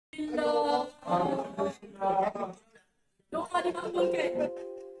Doa dimakbulkan.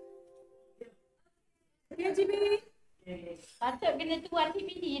 Okay, GB. Patut kena tuan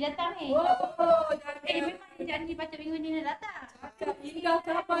CPD datang ni. Memang dia janji patut minggu ni nak datang. Cakap indah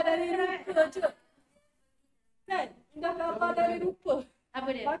khabar dari rupa je. Kan? Indah khabar dari rupa. Apa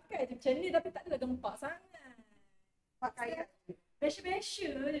dia? Pakai je macam ni tapi tak adalah gempak sangat. Pakai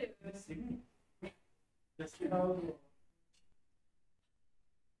Besha-besha je.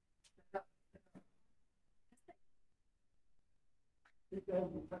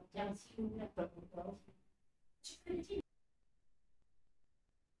 Yang siung nak tahu.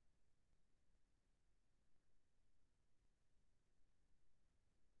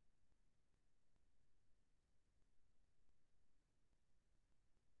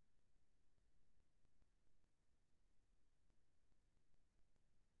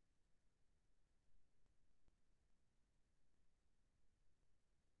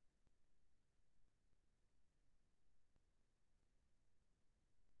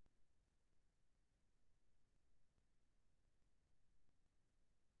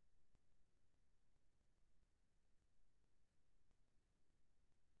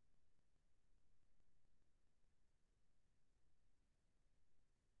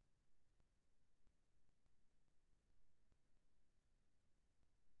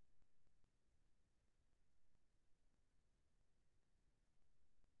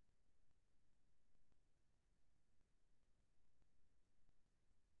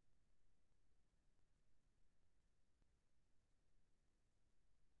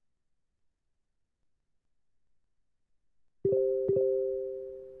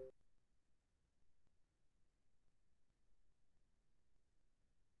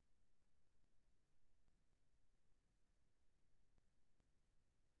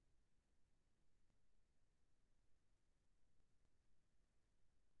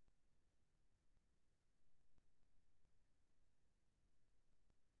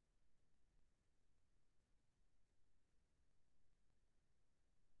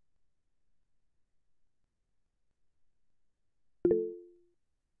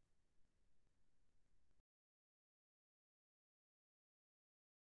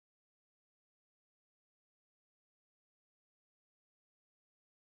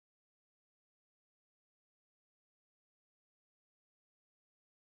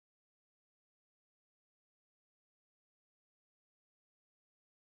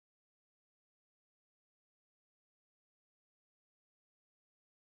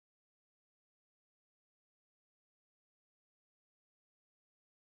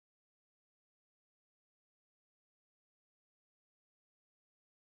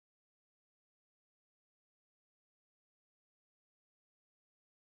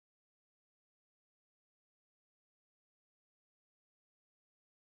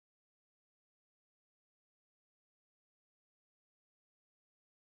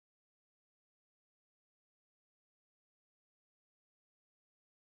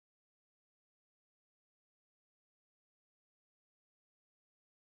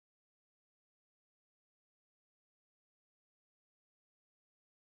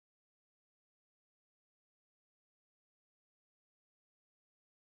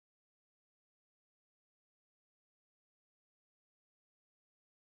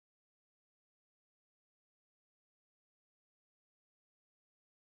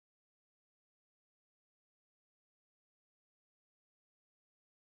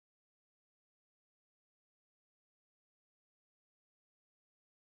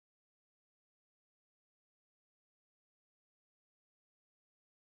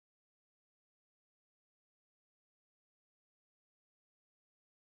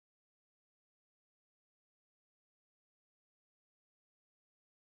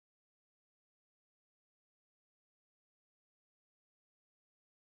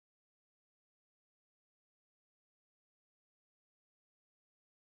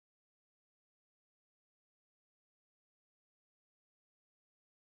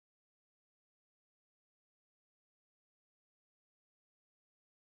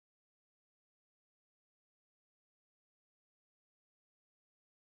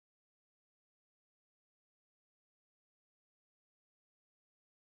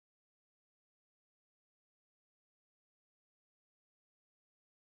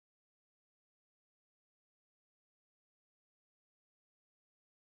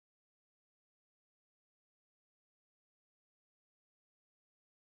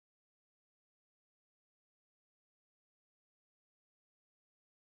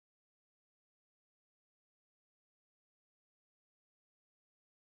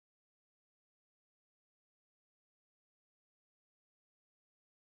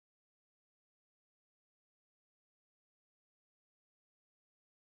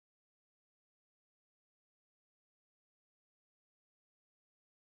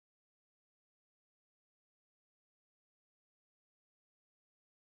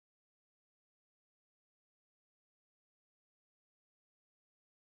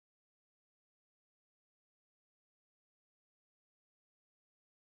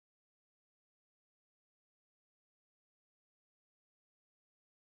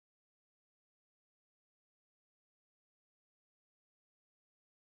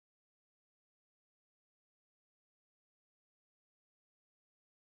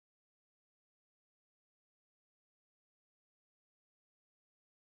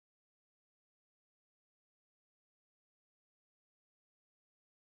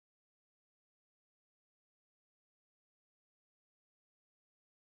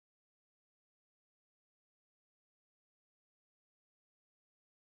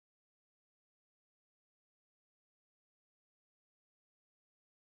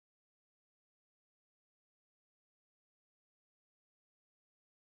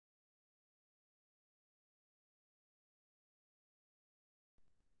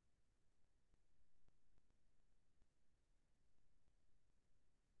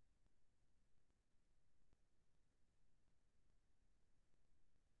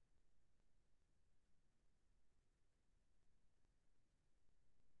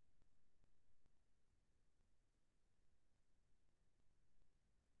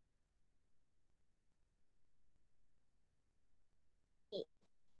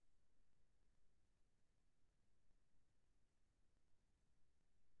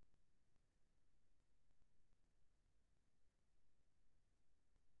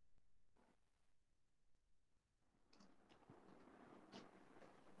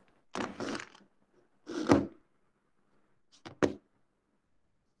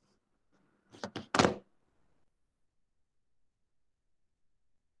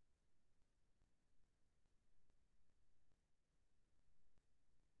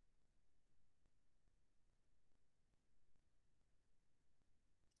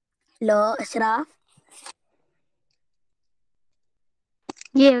 Lo, Ashraf.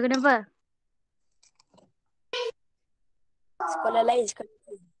 Ya, kenapa? Sekolah lain, sekolah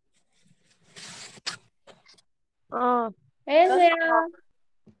lain. Oh. Saya.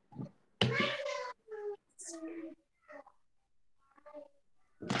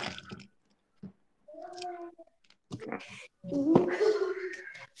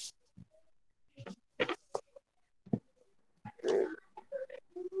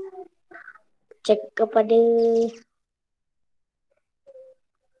 Cek kepada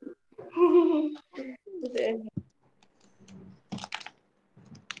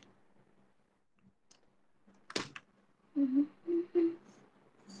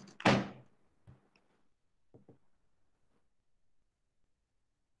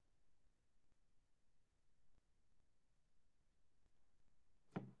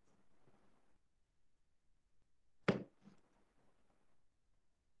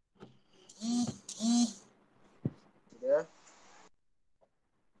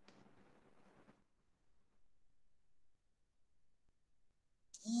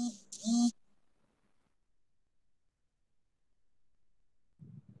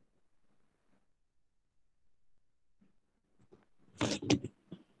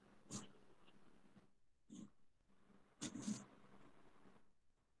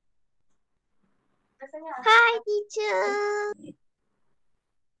Hi, teacher.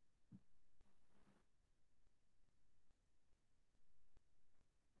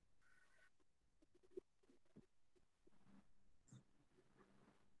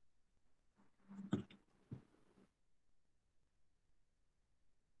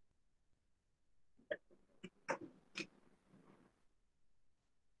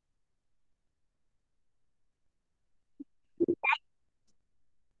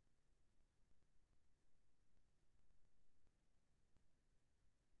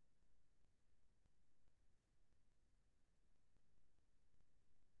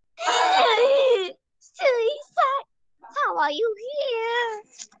 Suicide. How are you here?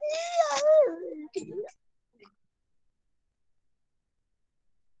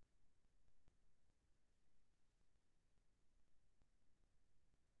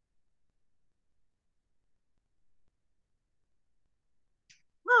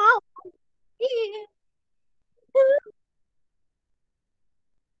 Wow.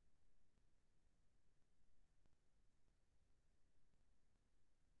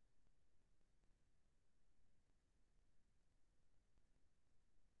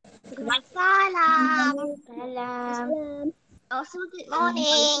 Salam. Salam. Also, good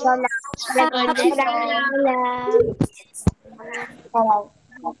morning. Salam.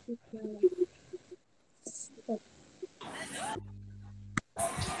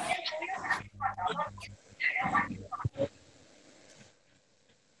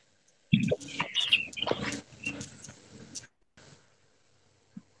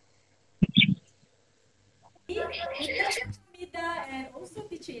 Teacher Hamida and also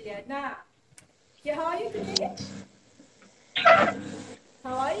Teacher Ilyana. Okay, how are you today?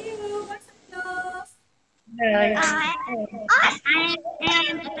 How are you? What's your nose? Okay, I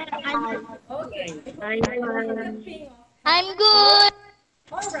hope you have the ping of I'm good.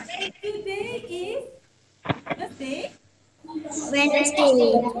 Alright, today is Thursday, Wednesday.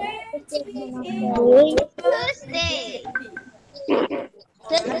 28th October Thursday.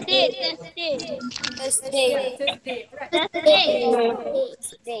 2020. Thursday. Yeah, Thursday.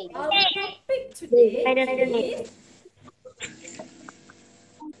 Thursday. Alright, Thursday. Thursday.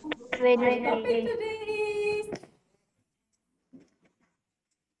 our topic today is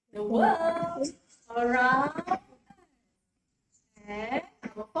the world around, and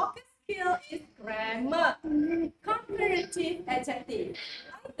our focus skill is grammar, comparative adjective.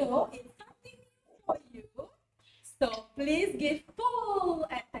 I know it's something new for you, so please give full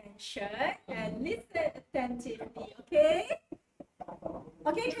attention and listen attentively, okay?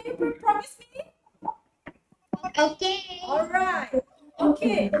 Okay, can you promise me? Okay. Alright,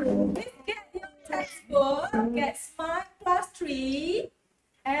 okay, please get your textbook, get Smart Class 3,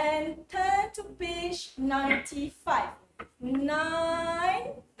 and turn to page 95.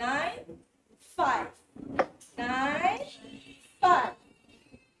 995. 95.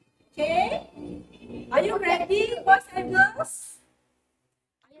 Okay? Are you ready, boys and girls?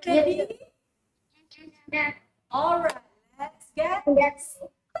 Are you ready? Alright, let's get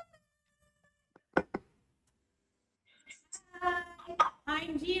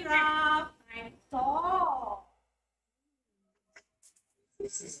I'm giraffe. I'm tall.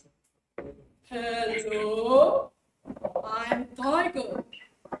 Hello. I'm tiger.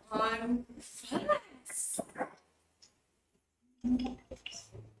 I'm fast.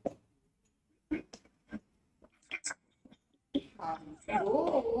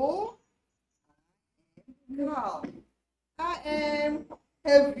 Oh, cow. I am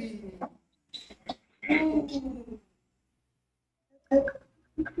heavy. Ooh.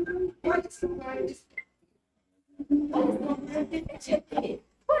 What is comparative adjective?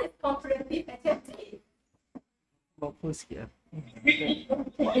 What is comparative adjective? Bagus sikit lah.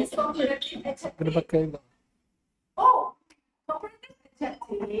 What is comparative Kena adjective? pakai Oh, comparative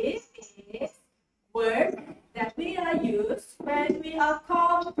adjective is word that we are used when we are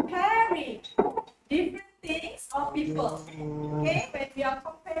comparing different things or people. Okay, when we are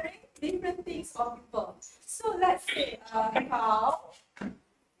comparing different things or people. So let's say a cow,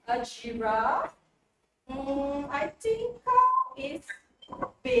 a giraffe. I think cow is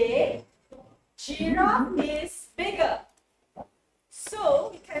big, giraffe is bigger.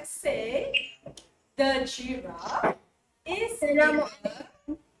 So we can say the giraffe is bigger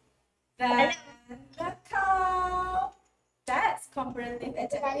than the cow. That's comparative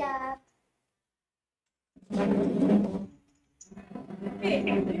adjective. Okay,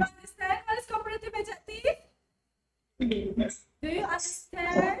 do you understand what is comparative adjective? Do you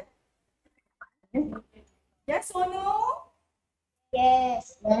understand? Yes or no?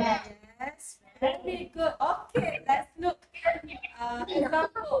 Yes. Yes, very good. Okay, let's look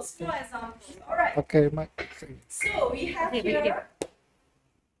examples, more examples. All right. pakai mic. So we have here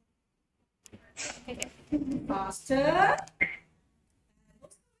faster,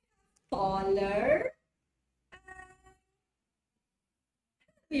 taller, and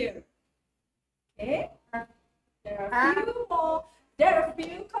heavier. Okay. There are a few more. There are a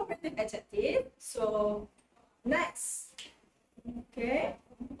few comparative adjectives. So next. Okay.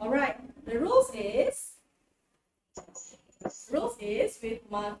 All right. The rules is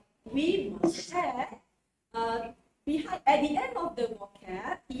we must have behind at the end of the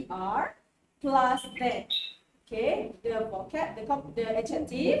vocab er plus that. Okay. The vocab the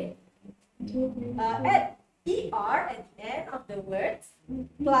adjective at er at the end of the words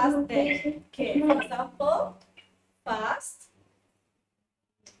plus that. Okay. For example, fast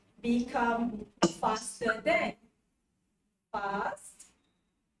become faster than. Fast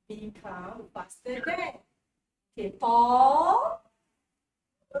become faster than. Okay, tall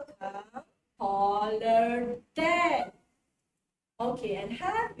become taller than. Okay, and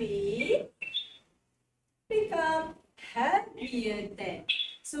heavy become heavier than.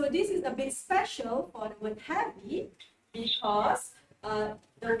 So this is a bit special for the word heavy because the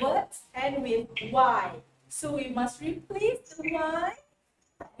words end with y. So we must replace the y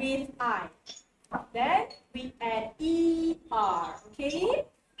with I. Then we add ER. Okay?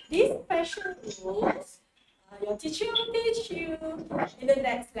 These special rules, your teacher will teach you in the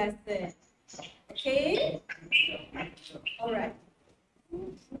next lesson. Okay? Alright.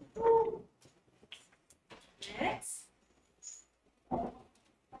 Next.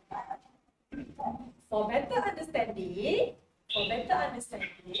 For better understanding,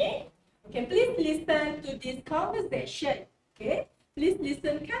 okay, please listen to this conversation. Okay? Please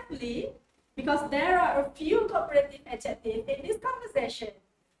listen carefully because there are a few comparative adjectives in this conversation.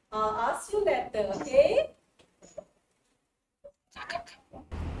 I'll ask you later, okay?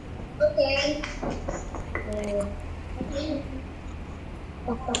 Okay.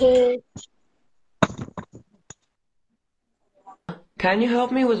 Okay. Can you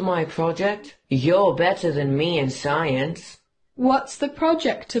help me with my project? You're better than me in science. What's the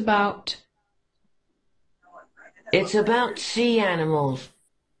project about? It's about sea animals.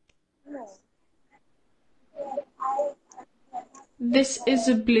 This is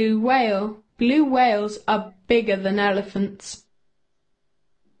a blue whale. Blue whales are bigger than elephants.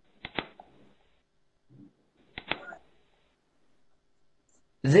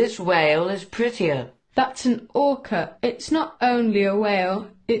 This whale is prettier. That's an orca. It's not only a whale,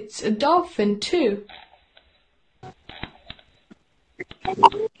 it's a dolphin too.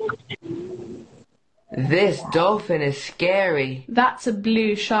 This dolphin is scary. That's a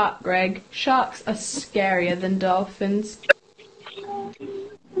blue shark, Greg. Sharks are scarier than dolphins.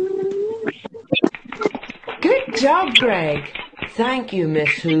 Good job, Greg. Thank you, Miss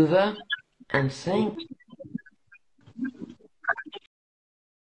Hoover. And thank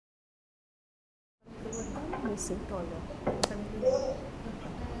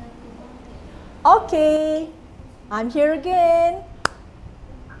Okay, I'm here again.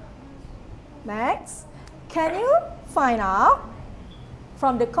 Next, can you find out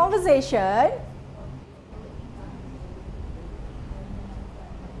from the conversation?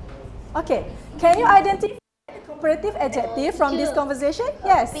 Okay, can you identify the comparative adjective from this conversation?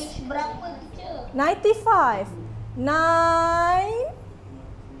 Yes. Page berapa, teacher? 95. 9,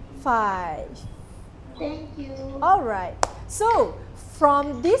 5. Thank you. All right. So,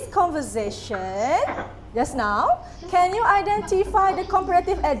 from this conversation just now, can you identify the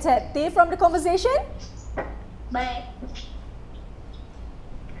comparative adjective from the conversation? Baik.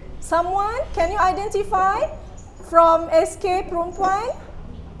 Someone, can you identify from SK Perempuan?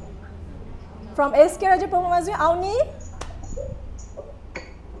 From SK Raja Perempuan Mazwi, Auni?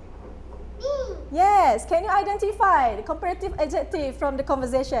 Yes, can you identify the comparative adjective from the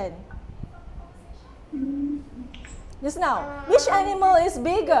conversation? Just now, which animal is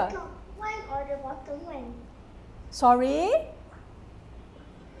bigger? One or the bottom one? Sorry?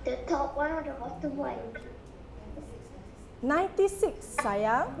 The top one or the bottom one? 96,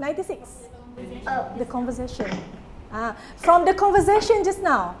 sayang. 96. Oh, The conversation. From the conversation just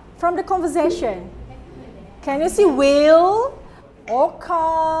now. From the conversation. Can you see whale,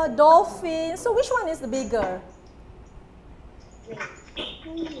 orca, dolphin? So which one is the bigger?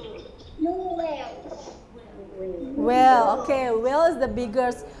 no whale. Whale. Okay, whale is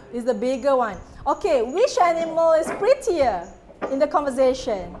the bigger one. Okay, which animal is prettier in the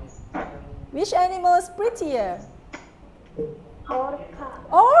conversation? Which animal is prettier? Orca.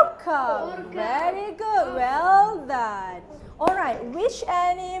 Orca. Very good. Well done. All right. Which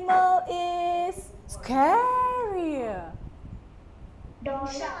animal is scarier?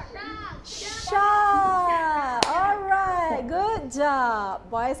 Shark. All right. Good job,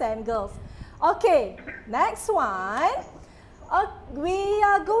 boys and girls. Okay. Next one. We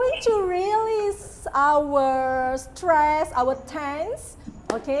are going to release our stress, our tense.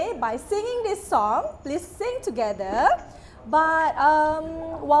 Okay, by singing this song. Please sing together. But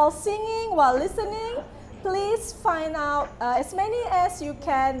while singing, while listening, please find out as many as you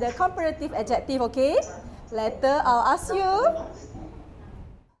can the comparative adjective, okay? Later, I'll ask you.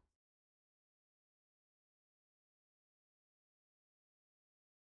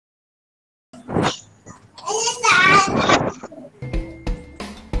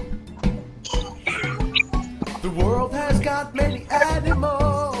 The world has got many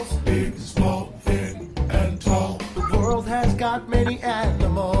animals, big, small, thin, and tall. The world has got many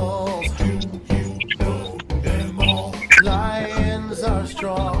animals. Do you know them all? Lions are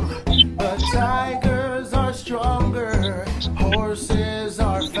strong, but tigers are stronger. Horses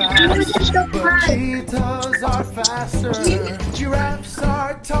are fast, but cheetahs are faster. Giraffes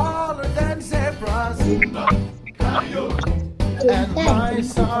are taller than zebras, and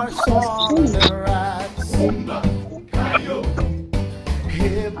mice are smaller than rats.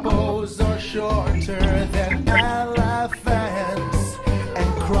 Hippos are shorter than elephants,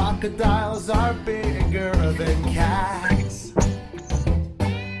 and crocodiles are bigger than cats.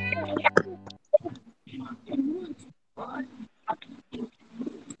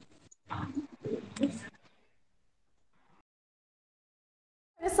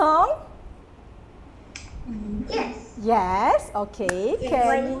 The song? Yes. Yes. Okay.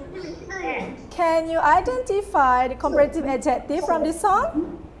 Can you identify the comparative adjective from this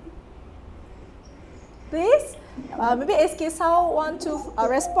song? Please. Maybe SK Sao want to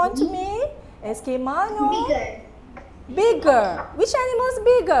respond to me. SK Mano. Bigger. Bigger. Which animal is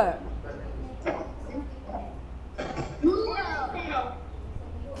bigger?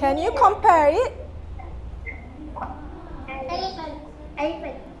 Can you compare it? Elephant.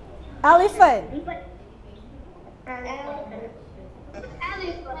 Elephant. Elephant.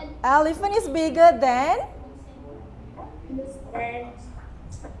 Elephant is bigger than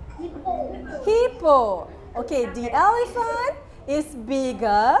hippo. Okay, the elephant is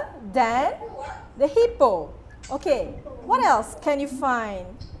bigger than the hippo. Okay, what else can you find?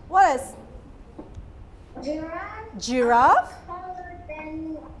 What else? Giraffe? Taller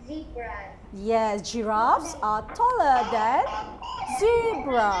than zebras. Yes, giraffes are taller than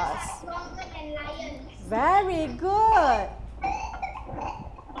zebras. Stronger than lions. Very good.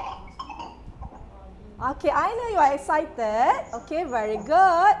 Okay, I know you are excited. Okay, very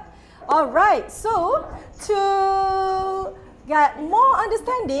good. All right, so to get more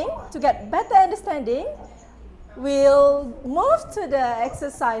understanding, to get better understanding, we'll move to the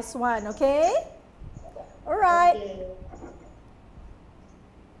exercise 1, okay? All right.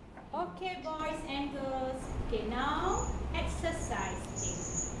 Okay, boys and girls. Okay, now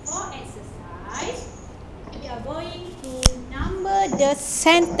exercise. For exercise, we are going to number the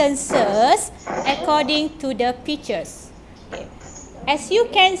sentences according to the pictures. Okay. As you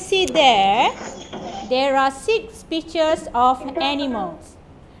can see there are 6 pictures of animals.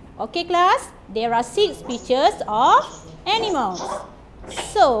 Okay, class? There are 6 pictures of animals.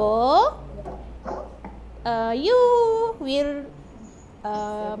 So, you will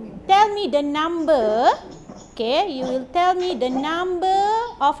tell me the number. Okay, you will tell me the number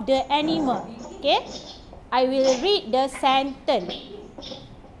of the animal. Okay, I will read the sentence.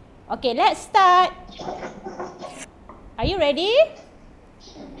 Okay, let's start. Are you ready?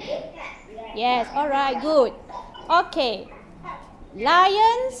 Yes, alright, good. Okay.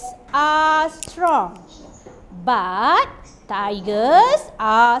 Lions are strong, but tigers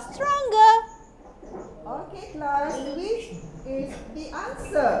are stronger. Okay, class, which is the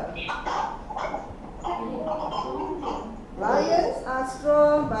answer? Lions are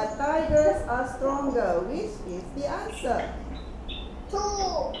strong, but tigers are stronger. Which is the answer? 2.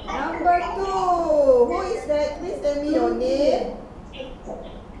 Number 2. Who is that? Please tell me your name.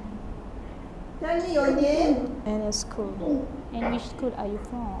 Tell me your name. And a school. And which school are you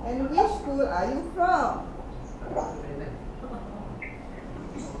from? And which school are you from?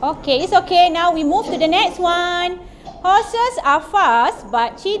 Okay, it's okay. Now we move to the next one. Horses are fast,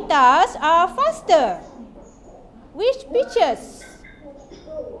 but cheetahs are faster. Which pictures?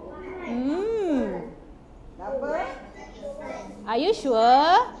 Number? Are you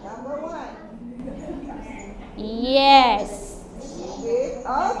sure? Number 1. Yes.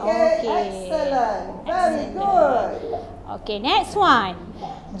 Okay, excellent. Very good. Okay, next one.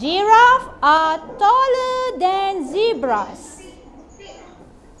 Giraffes are taller than zebras.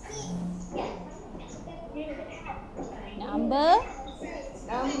 Number?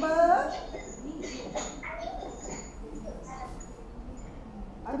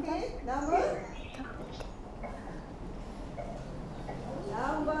 Okay, number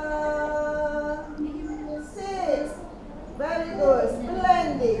 6. Very good.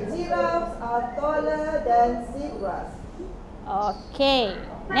 Splendid. Giraffes are taller than zebras. Okay,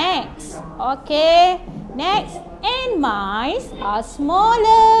 next. Okay, next. And mice are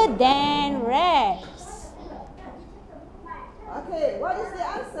smaller than rats. Okay, what is the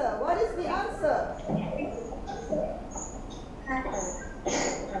answer? What is the answer?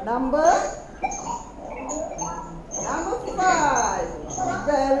 Number 5.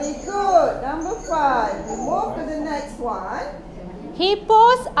 Very good. Number 5. We move to the next one.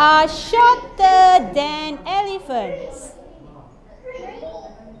 Hippos are shorter than elephants.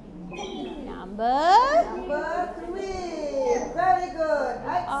 Number 3. Very good.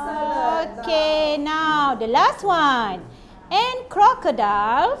 Excellent. Okay, now the last one. And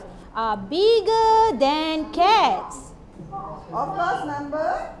crocodiles are bigger than cats. Of course,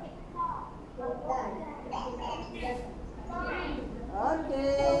 number?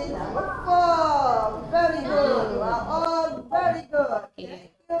 Okay, number 4. Very good. You are all very good.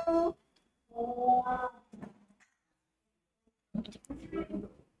 Thank you.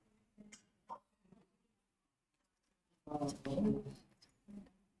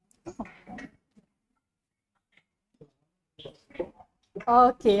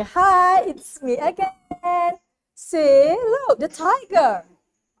 Okay, hi, it's me again. See, look, the tiger.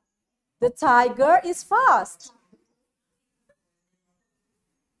 The tiger is fast.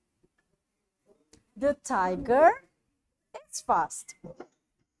 The tiger is fast.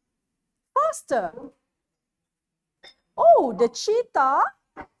 Faster. Oh, the cheetah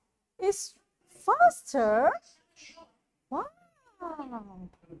is faster. Wow.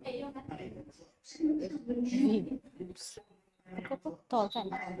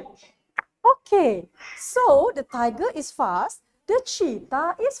 Okay, so the tiger is fast, the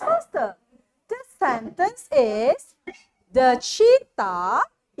cheetah is faster. The sentence is, the cheetah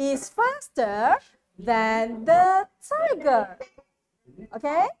is faster than the tiger.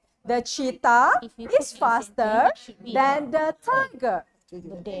 Okay, the cheetah is faster than the tiger.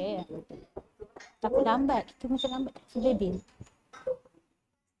 Betul. Tapi lambat. Kita macam lambat. Baby.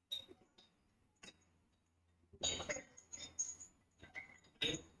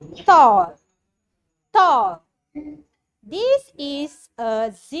 Tall. Tall. This is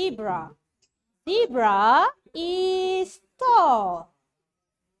a zebra. Zebra is tall.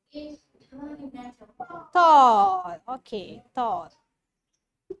 Tall. Okay, tall.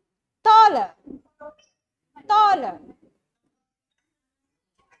 Taller. Taller.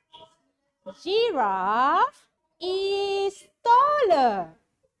 Giraffe is taller.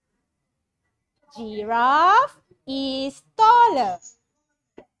 Giraffe is taller.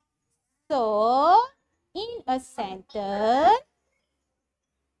 So, in a sentence,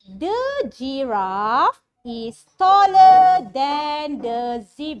 the giraffe is taller than the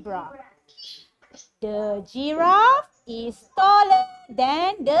zebra. The giraffe is taller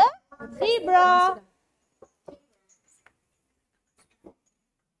than the zebra.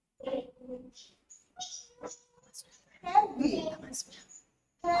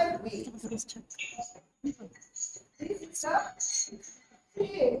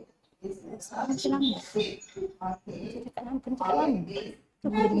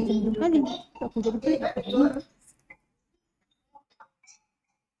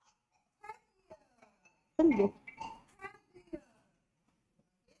 Happier.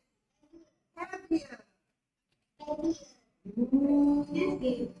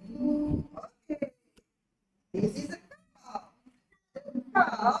 Okay. This is a cow. The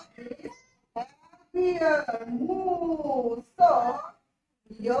cow is happier. Moo. So,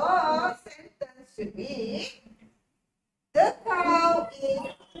 your sentence should be, the cow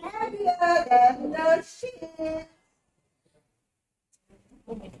is happier than the sheep.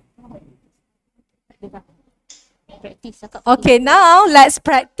 Okay, now let's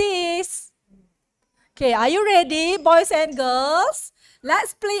practice. Okay, are you ready, boys and girls?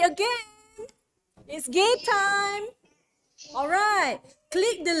 Let's play again. It's game time. All right,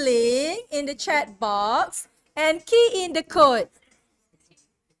 click the link in the chat box and key in the code.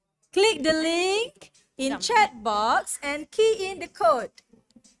 Click the link in chat box and key in the code.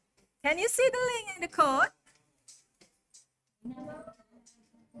 Can you see the link in the code?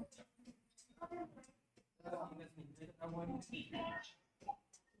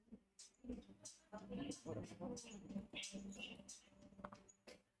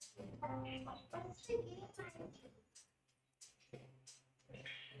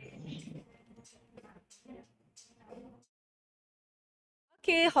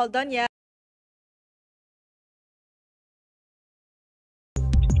 Okay, hold on, yeah.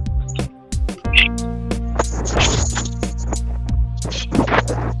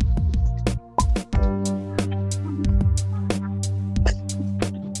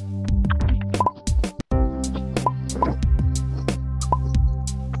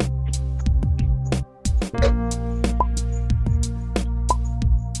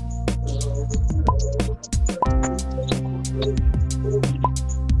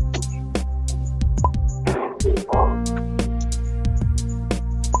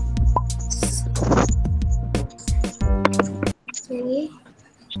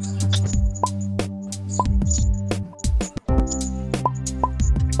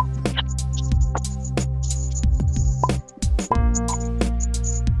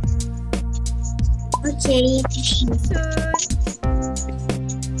 Okay. Soon.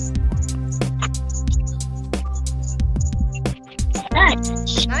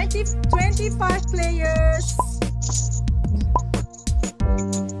 25 players.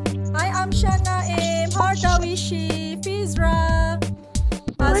 Hi, I'm Shana M, Hardawishi, Fizra,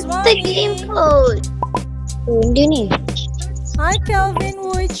 What's the Azwani. game code? Hi, Kelvin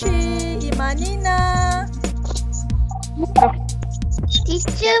Wuichi, Imanina.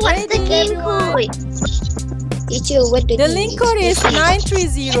 Teacher, what's the Ready, game everyone? code? Teacher, what The link code is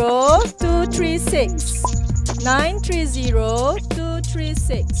 930236.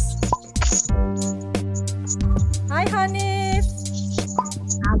 930236. Hi, Hanif.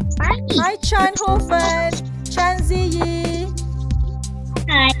 Hi, Chan Hofen, Chan Ziyi,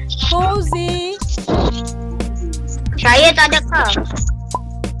 Hi. Cozy. Saya tak ada kah?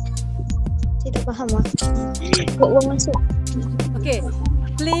 Saya tak faham lah. Kod orang masuk. Okay,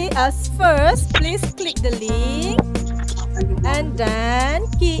 first, please click the link and then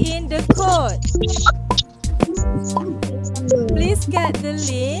key in the code. Please get the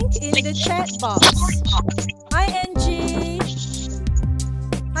link in the chat box. Hi, Angie.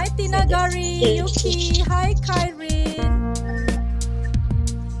 Hi, Tinagari, Yuki. Hi, Kyrene.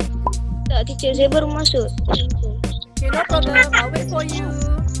 Tak, teacher, saya baru masuk. Okay, no problem. I'll wait for you.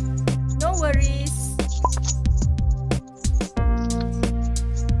 No worries.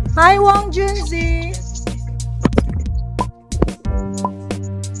 Hi, Wong Junzi.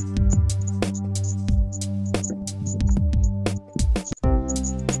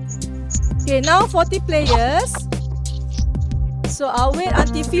 Okay, now 40 players. So I'll wait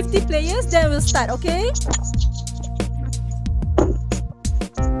until 50 players, then we'll start, okay?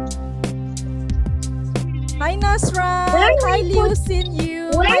 Hi, Nasra. Hi, Liu Sin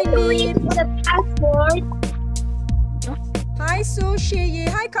Yu. Hi, Lim. The password. Hi, Sushi.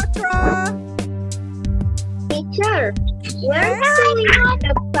 Hi, Katra. Teacher, where do we put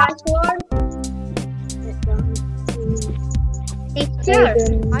the password? Teacher,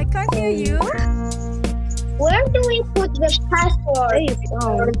 I can't hear you. where do we put the password?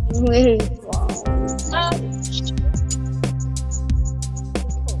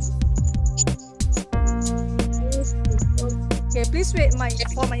 Okay, please wait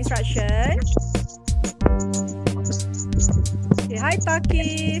for my instruction. Okay, hi,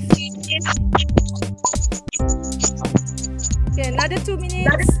 Takif. Okay, another 2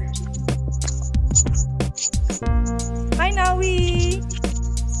 minutes. Hi, Nawi.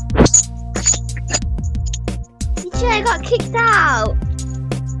 Teacher, I got kicked out.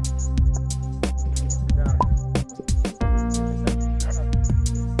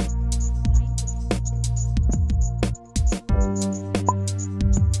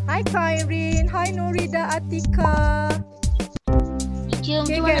 Atika. Teacher,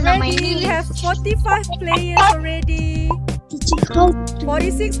 Okay, macam get mana nak main ready. ni? We have 45 players already. Teacher, how?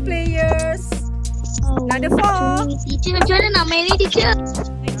 46 players. Another 4. Teacher, macam mana nak main ni, teacher?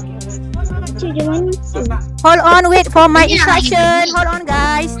 Teacher, macam mana? Hold on, wait for my instruction. Hold on,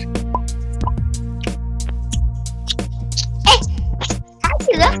 guys.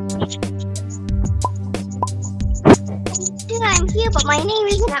 Teacher lah. Teacher, I'm here, but my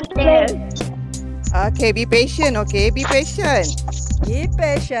name is not there. Okay, be patient. Okay, be patient. Be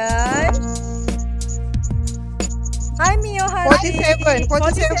patient. Hi, Mio Hadi.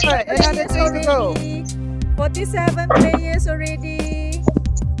 47. Another 3 to go. 47 players already.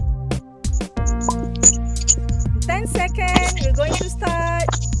 10 seconds. We're going to start.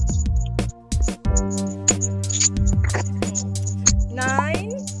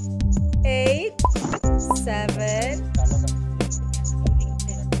 9, 8, 7.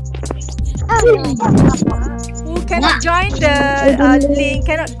 Who cannot join the link?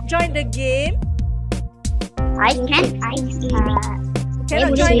 Cannot join the game? I can.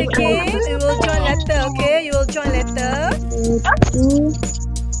 Cannot join the game? You will join later. Okay, you will join later.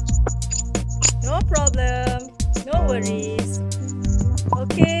 No problem. No worries.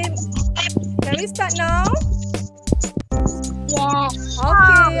 Okay. Can we start now? Yes.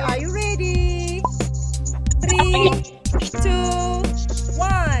 Okay, are you ready? 3, 2,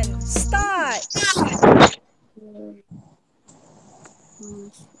 1, start.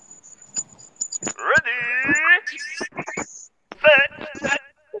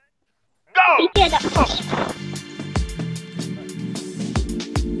 Teacher dah.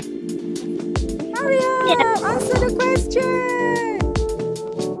 Hurry up, answer the question.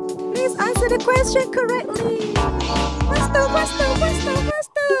 Please answer the question correctly. Faster, faster, faster,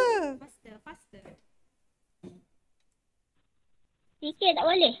 faster. Faster, faster. Teacher tak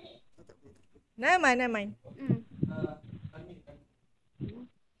boleh. Never mind, never mind.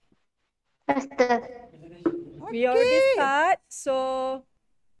 Faster. We already start, so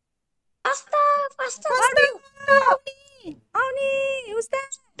Faster. hurry up. Auni, who's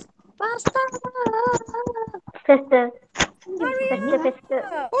that? Faster. Faster. Hurry Faster.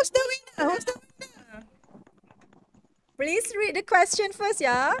 up. Who's the winner? Who's the winner? Please read the question first,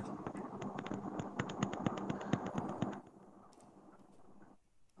 yeah?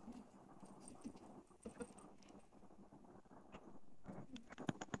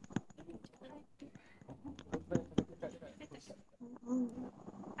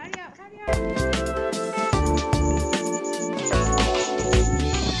 Hurry up, hurry up.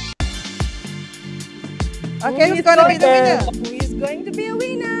 Okay, who's gonna be the winner? Who is going to be a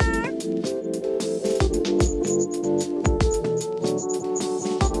winner?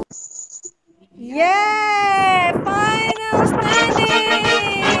 Yeah! Final standing!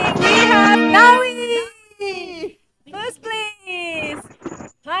 We have Nawi! First place!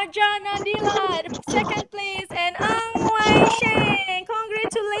 Haja Nadila, second place, and Ang Wai Sheng.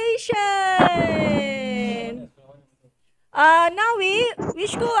 Congratulations! Nawi,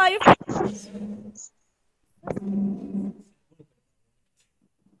 which school are you from?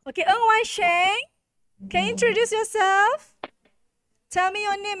 Okay, Ang Wai Sheng, can you introduce yourself? Tell me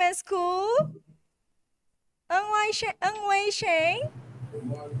your name and school. Ang Wai Sheng.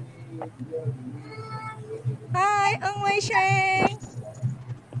 Hi, Ang Wai Sheng.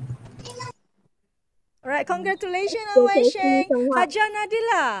 Alright, congratulations, Ang Wai Sheng. Haja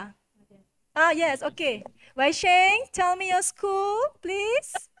Nadila. Yes, okay. Wai Sheng, tell me your school,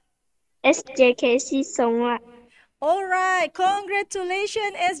 please. SJKC Songwat. Alright,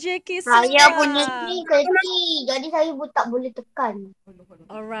 congratulations, SJK Saya punya ni kecil, jadi saya pun tak boleh tekan.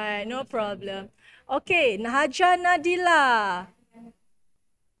 Alright, no problem. Okay, Haja Nadila.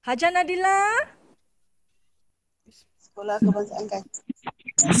 Haja Nadila? Sekolah Kebangsaan kan?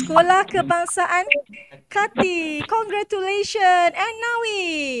 Sekolah Kebangsaan Kati. Congratulations. And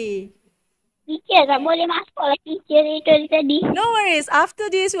Nawi. Teacher tak boleh masuk lah teacher itu tadi. No worries. After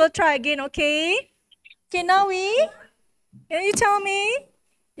this, we'll try again, okay? Okay, Nawi. Can you tell me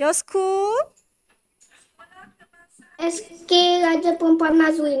your school? SK Raja Perempuan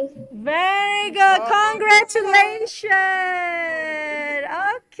Mazwin. Very good. Congratulations.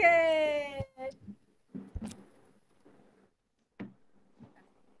 Okay.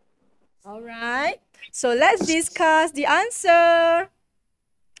 All right. So let's discuss the answer.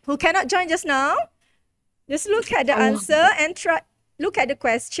 Who cannot join just now? Just look at the answer and look at the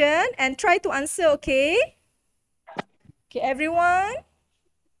question and try to answer, okay? Okay, everyone?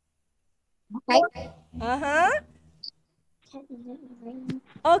 Uh-huh.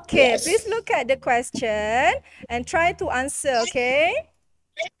 Okay, please look at the question and try to answer, okay?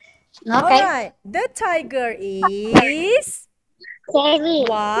 Alright, the tiger is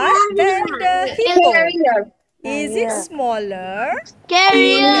what? Then the hippo. Is it smaller?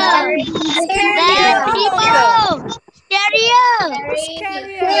 Carrier. Scarier or longer? Scarier.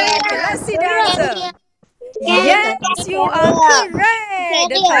 Okay, let's see the answer. Yes, you are correct.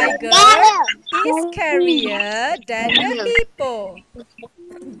 The tiger is scarier than the hippo.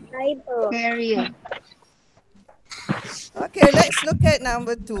 Okay, let's look at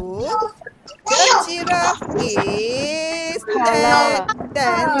number 2. The giraffe is dead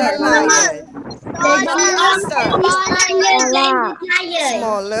than the lion. What's the answer?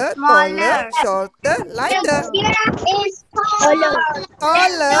 Smaller, taller, shorter, lighter.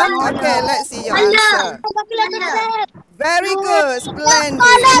 Taller. Okay, let's see your answer. Very good, splendid.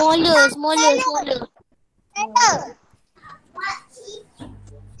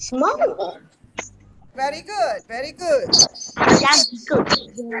 Very good, very good.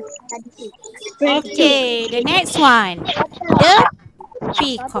 Okay, the next one. The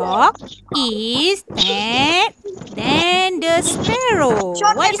peacock is that then the sparrow.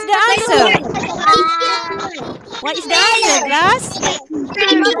 What is the answer? What is the answer, class?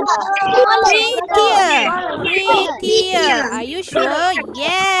 Prettier. Are you sure?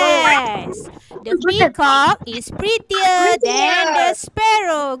 Yes. The peacock is prettier than the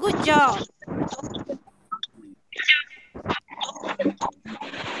sparrow. Good job.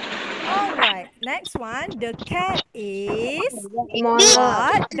 Alright, next one. The cat is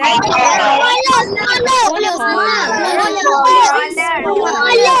what? Then the dog.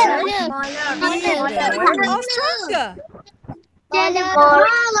 Bigger or stronger?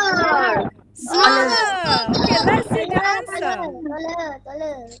 Smaller. Okay, let's see the answer.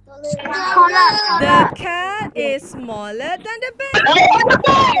 The cat is smaller than the bear.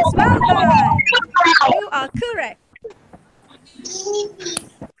 Yes, well done. You are correct.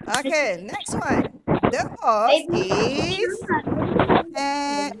 Okay, next one. The horse is the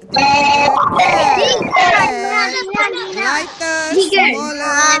cat. Lighter,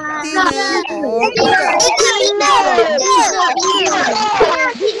 smaller, thinner, or bigger?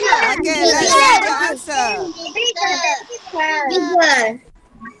 Okay, let's see the answer.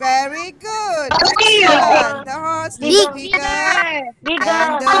 Very good. Excellent. The horse is bigger than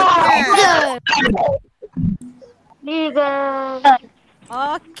the cat.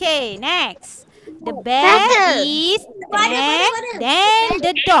 Okay, next. The bear is that then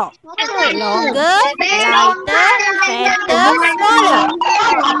the dog. Longer, lighter, fatter, smaller.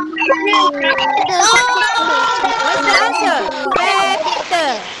 What's the answer?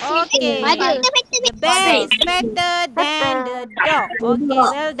 Fatter. Okay. The bear is fatter than the dog. Okay,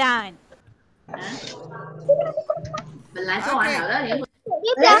 well done. Okay.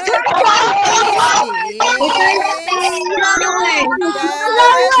 The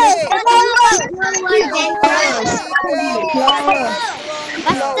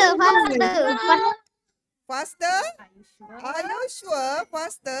tortoise is faster? Are you sure?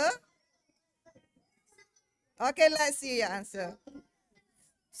 Faster? Okay, let's see your answer.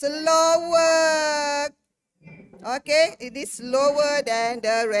 Slower. Okay, it is slower than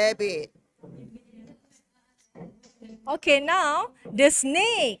the rabbit. Okay, now the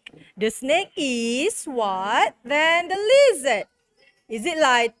snake. The snake is what? Then the lizard. Is it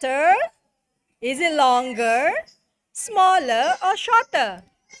lighter? Is it longer? Smaller or shorter?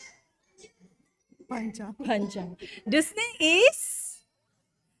 Panjang. The snake is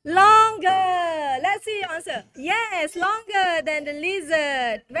longer. Let's see your answer. Yes, longer than the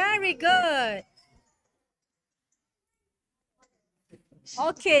lizard. Very good.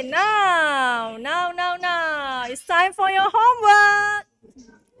 Okay, now. It's time for your homework.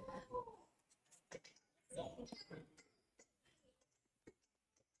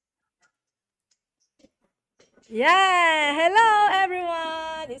 Yeah, hello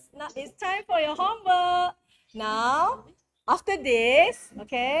everyone. It's time for your homework. Now, after this,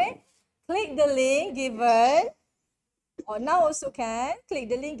 okay, click the link given. Or now also can click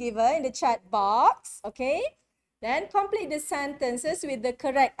the link given in the chat box, okay? Then complete the sentences with the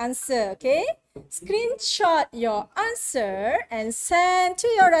correct answer, okay? Screenshot your answer and send to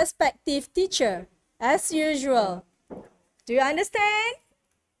your respective teacher as usual. Do you understand?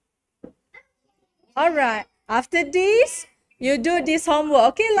 Alright, after this, you do this homework,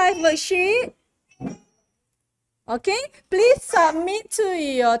 okay? Live worksheet. Okay, please submit to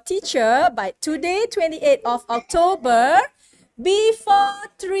your teacher by today, 28th of October, before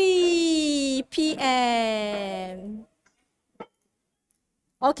 3 p.m.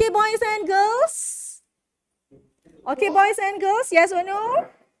 Okay, boys and girls? Okay, boys and girls, yes or no?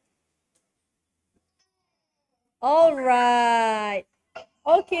 All right.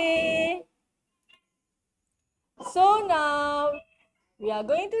 Okay. So now we are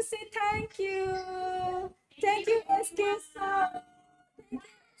going to say thank you. Thank you, SK Sir.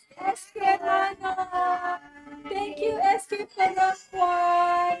 SK Lana. Thank you, SK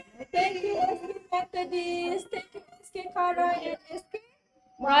Perempuan. Thank you, SK Methodist. Thank you, SK Kara and SK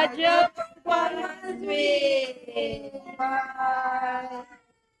Raja Perempuan Hazmi. Bye.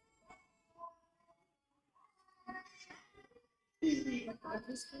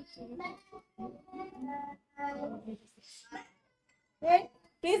 Okay.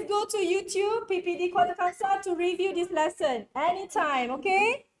 Please go to YouTube, PPD Kuala Kangsar to review this lesson anytime,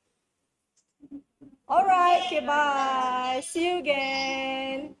 okay? Alright, okay, bye. See you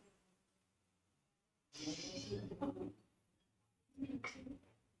again.